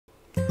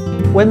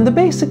When the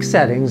basic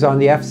settings on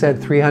the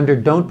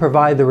FZ300 don't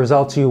provide the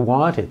results you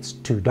want, it's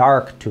too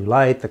dark, too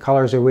light, the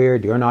colors are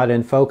weird, you're not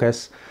in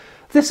focus,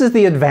 this is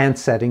the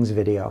advanced settings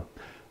video.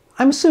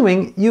 I'm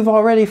assuming you've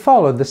already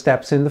followed the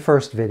steps in the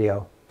first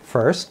video.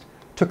 First,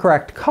 to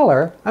correct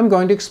color, I'm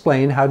going to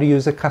explain how to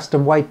use a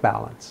custom white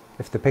balance.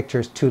 If the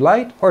picture's too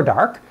light or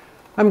dark,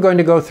 I'm going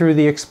to go through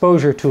the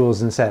exposure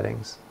tools and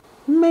settings.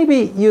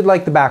 Maybe you'd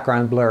like the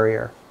background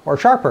blurrier or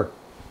sharper.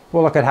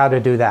 We'll look at how to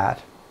do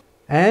that.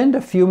 And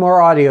a few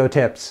more audio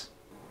tips.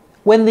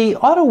 When the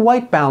auto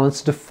white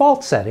balance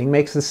default setting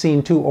makes the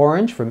scene too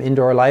orange from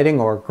indoor lighting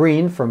or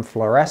green from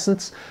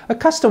fluorescence, a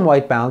custom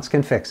white balance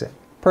can fix it.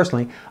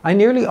 Personally, I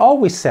nearly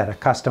always set a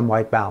custom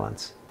white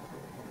balance.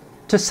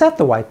 To set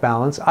the white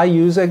balance, I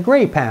use a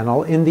gray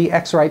panel in the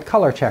X-Rite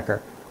color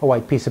checker. A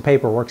white piece of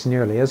paper works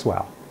nearly as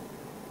well.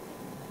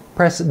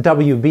 Press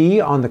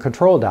WB on the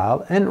control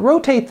dial and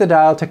rotate the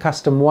dial to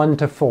custom 1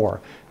 to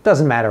 4.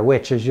 Doesn't matter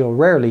which, as you'll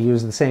rarely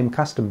use the same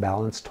custom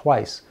balance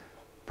twice.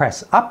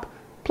 Press up,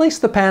 place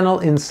the panel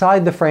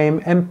inside the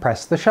frame and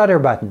press the shutter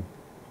button.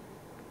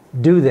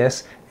 Do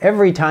this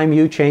every time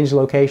you change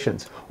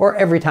locations, or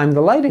every time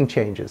the lighting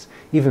changes,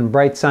 even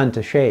bright sun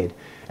to shade.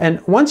 And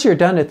once you're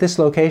done at this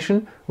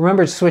location,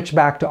 remember to switch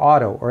back to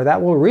auto, or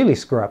that will really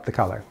screw up the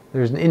color.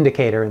 There's an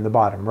indicator in the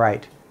bottom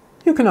right.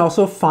 You can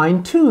also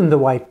fine-tune the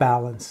white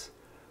balance.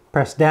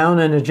 Press down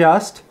and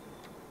adjust,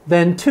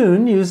 then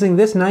tune using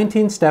this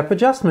 19-step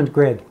adjustment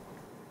grid.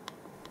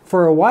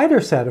 For a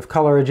wider set of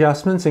color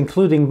adjustments,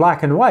 including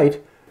black and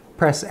white,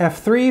 press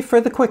F3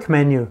 for the quick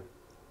menu.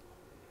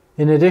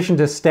 In addition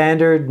to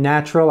standard,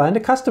 natural, and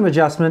a custom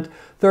adjustment,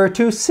 there are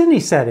two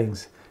Cine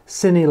settings.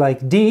 Cine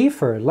like D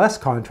for less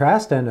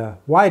contrast and a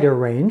wider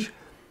range.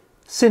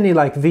 Cine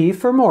like V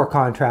for more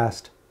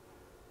contrast.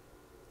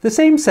 The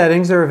same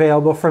settings are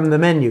available from the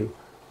menu,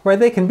 where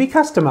they can be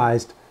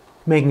customized,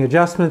 making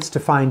adjustments to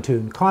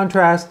fine-tune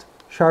contrast,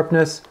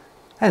 sharpness,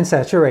 and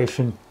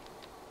saturation.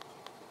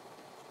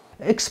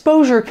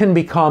 Exposure can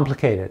be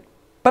complicated,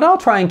 but I'll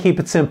try and keep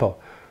it simple.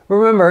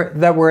 Remember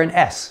that we're in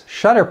S,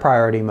 shutter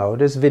priority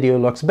mode, as video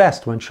looks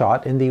best when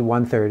shot in the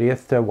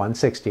 1/30th to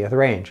 1/60th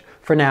range.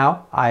 For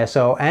now,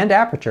 ISO and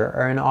aperture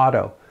are in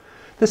auto.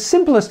 The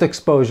simplest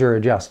exposure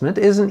adjustment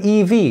is an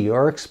EV,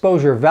 or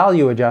exposure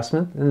value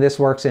adjustment, and this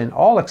works in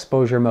all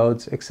exposure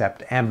modes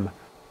except M.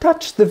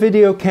 Touch the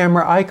video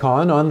camera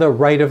icon on the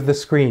right of the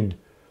screen.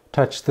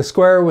 Touch the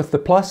square with the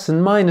plus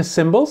and minus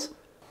symbols.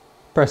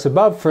 Press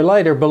above for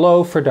lighter,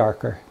 below for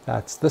darker.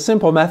 That's the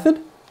simple method.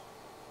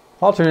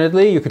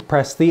 Alternately, you could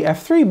press the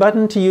F3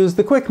 button to use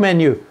the quick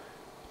menu.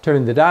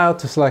 Turn the dial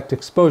to select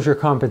exposure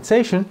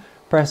compensation,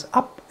 press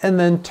up and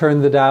then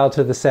turn the dial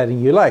to the setting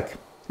you like.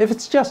 If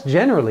it's just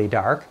generally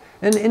dark,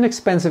 an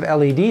inexpensive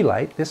LED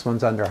light, this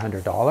one's under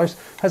 $100,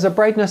 has a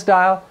brightness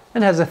dial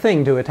and has a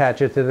thing to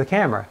attach it to the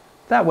camera.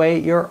 That way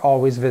you're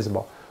always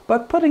visible,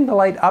 but putting the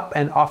light up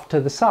and off to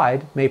the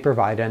side may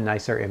provide a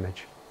nicer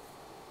image.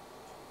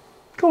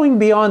 Going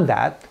beyond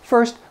that,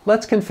 first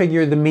let's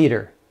configure the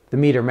meter. The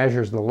meter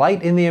measures the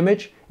light in the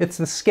image. It's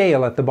the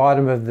scale at the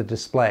bottom of the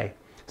display.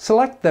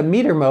 Select the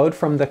meter mode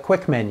from the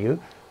quick menu.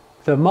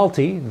 The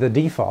multi, the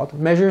default,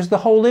 measures the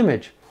whole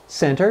image.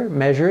 Center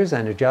measures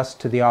and adjusts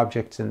to the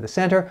objects in the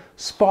center.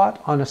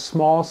 Spot on a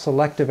small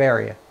selective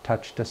area.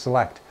 Touch to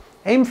select.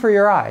 Aim for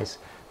your eyes.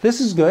 This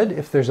is good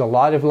if there's a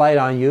lot of light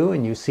on you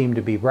and you seem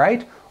to be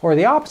bright, or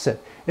the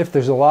opposite, if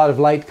there's a lot of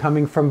light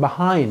coming from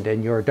behind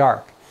and you're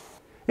dark.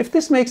 If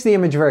this makes the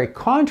image very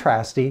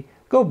contrasty,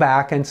 go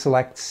back and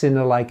select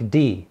Cine like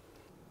D.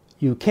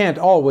 You can't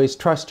always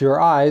trust your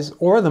eyes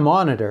or the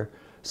monitor,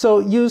 so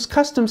use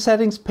Custom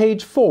Settings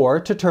page 4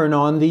 to turn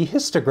on the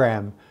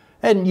histogram,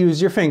 and use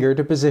your finger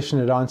to position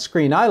it on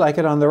screen. I like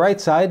it on the right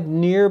side,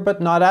 near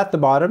but not at the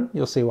bottom.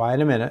 You'll see why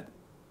in a minute.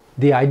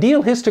 The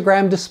ideal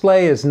histogram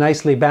display is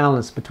nicely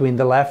balanced between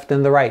the left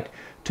and the right.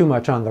 Too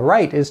much on the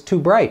right is too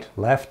bright,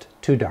 left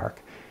too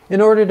dark.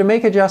 In order to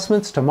make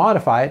adjustments to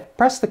modify it,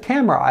 press the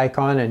camera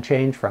icon and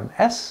change from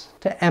S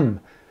to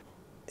M.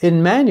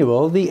 In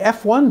manual, the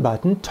F1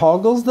 button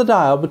toggles the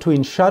dial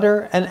between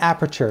shutter and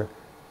aperture.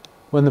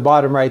 When the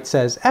bottom right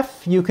says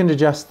F, you can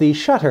adjust the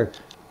shutter,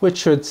 which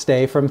should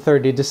stay from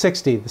 30 to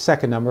 60, the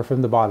second number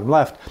from the bottom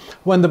left.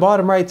 When the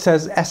bottom right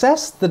says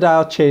SS, the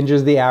dial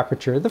changes the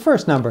aperture, the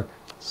first number.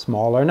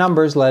 Smaller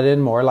numbers let in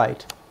more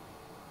light.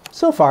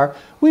 So far,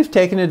 we've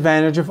taken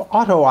advantage of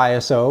auto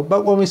ISO,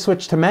 but when we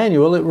switched to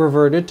manual, it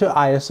reverted to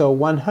ISO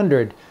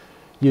 100.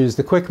 Use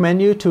the quick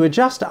menu to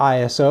adjust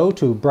ISO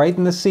to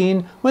brighten the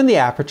scene when the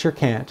aperture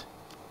can't.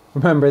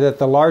 Remember that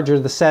the larger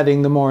the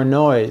setting, the more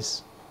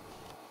noise.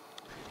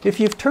 If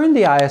you've turned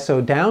the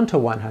ISO down to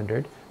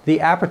 100, the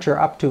aperture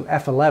up to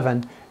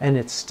f11, and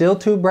it's still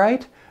too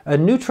bright, a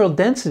neutral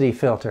density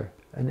filter,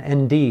 an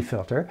ND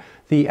filter,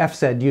 the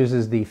FZ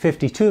uses the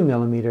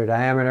 52mm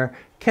diameter,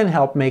 can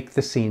help make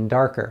the scene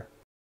darker.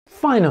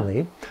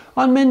 Finally,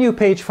 on menu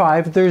page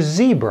 5 there's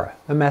Zebra,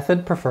 a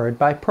method preferred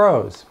by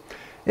pros.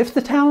 If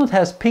the talent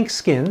has pink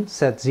skin,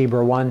 set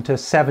Zebra 1 to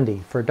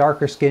 70. For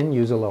darker skin,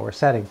 use a lower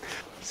setting.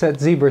 Set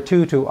Zebra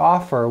 2 to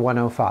off or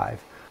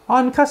 105.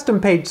 On custom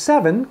page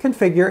 7,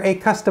 configure a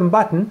custom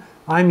button.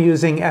 I'm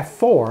using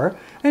F4,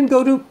 and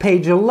go to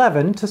page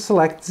 11 to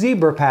select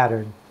zebra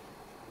pattern.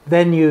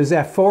 Then use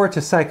F4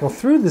 to cycle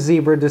through the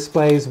zebra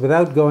displays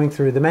without going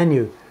through the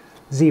menu.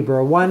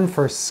 Zebra 1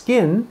 for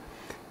skin.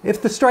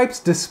 If the stripes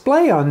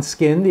display on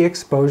skin, the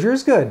exposure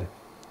is good.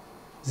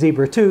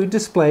 Zebra 2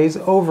 displays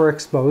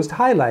overexposed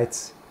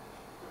highlights.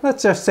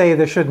 Let's just say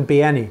there shouldn't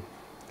be any.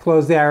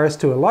 Close the iris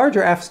to a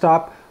larger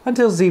f-stop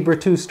until Zebra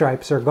 2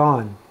 stripes are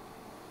gone.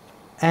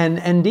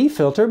 An ND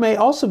filter may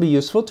also be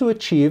useful to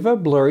achieve a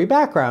blurry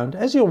background,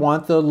 as you'll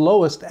want the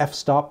lowest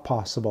f-stop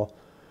possible.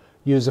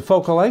 Use a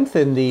focal length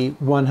in the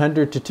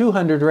 100 to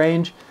 200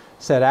 range,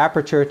 set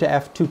aperture to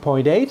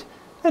f2.8,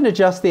 and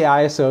adjust the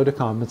ISO to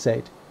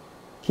compensate.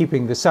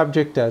 Keeping the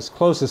subject as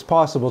close as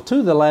possible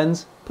to the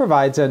lens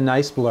provides a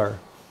nice blur.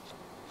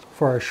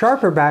 For a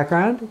sharper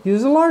background,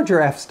 use a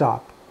larger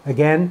f-stop.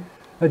 Again,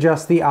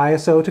 adjust the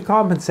ISO to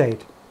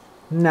compensate.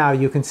 Now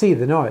you can see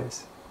the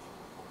noise.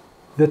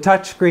 The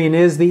touchscreen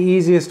is the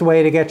easiest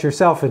way to get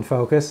yourself in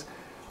focus.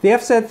 The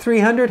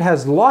FZ300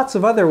 has lots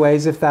of other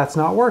ways if that's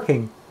not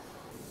working.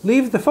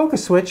 Leave the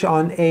focus switch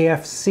on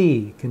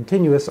AFC,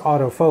 continuous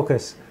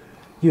autofocus.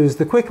 Use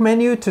the quick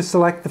menu to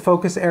select the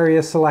focus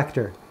area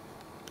selector.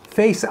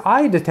 Face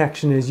eye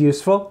detection is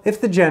useful if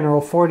the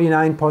general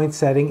 49-point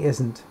setting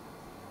isn't.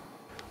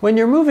 When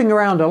you're moving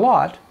around a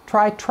lot,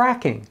 try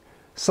tracking.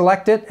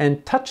 Select it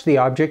and touch the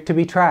object to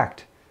be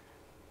tracked.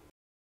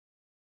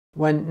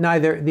 When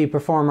neither the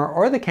performer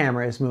or the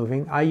camera is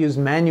moving, I use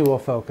manual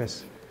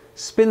focus.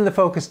 Spin the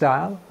focus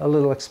dial, a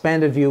little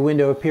expanded view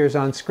window appears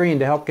on screen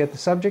to help get the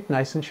subject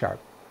nice and sharp.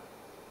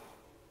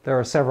 There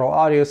are several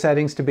audio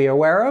settings to be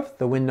aware of.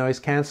 The wind noise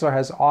canceller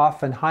has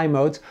off and high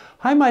modes.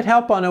 High might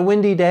help on a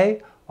windy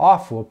day.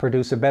 Off will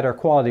produce a better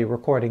quality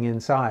recording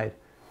inside.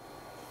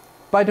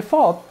 By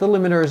default, the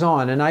limiter is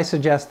on, and I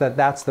suggest that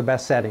that's the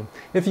best setting.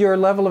 If your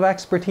level of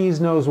expertise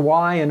knows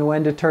why and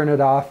when to turn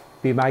it off,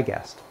 be my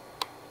guest.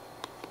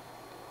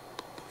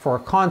 For a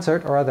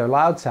concert or other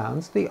loud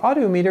sounds, the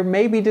audio meter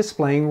may be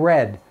displaying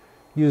red.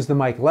 Use the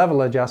mic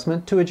level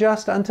adjustment to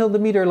adjust until the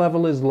meter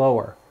level is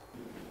lower.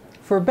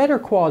 For better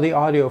quality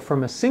audio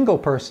from a single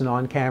person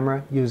on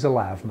camera, use a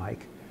lav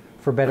mic.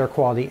 For better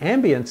quality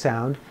ambient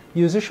sound,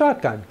 use a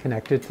shotgun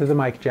connected to the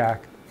mic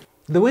jack.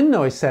 The wind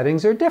noise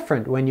settings are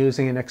different when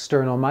using an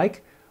external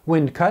mic.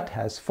 Wind cut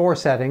has 4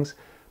 settings,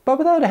 but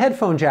without a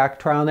headphone jack,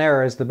 trial and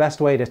error is the best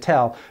way to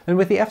tell, and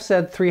with the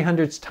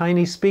FZ300's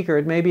tiny speaker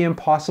it may be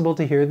impossible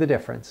to hear the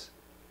difference.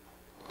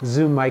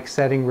 Zoom mic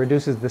setting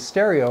reduces the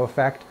stereo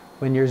effect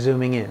when you're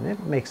zooming in.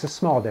 It makes a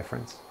small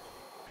difference.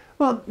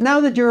 Well, now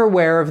that you're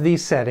aware of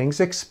these settings,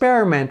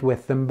 experiment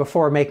with them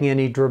before making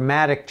any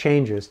dramatic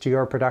changes to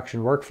your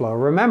production workflow.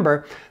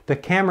 Remember, the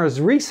camera's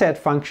reset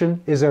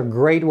function is a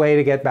great way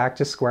to get back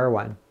to square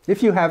one.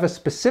 If you have a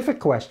specific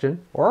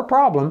question or a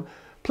problem,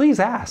 please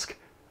ask.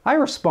 I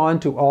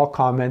respond to all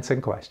comments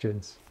and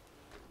questions.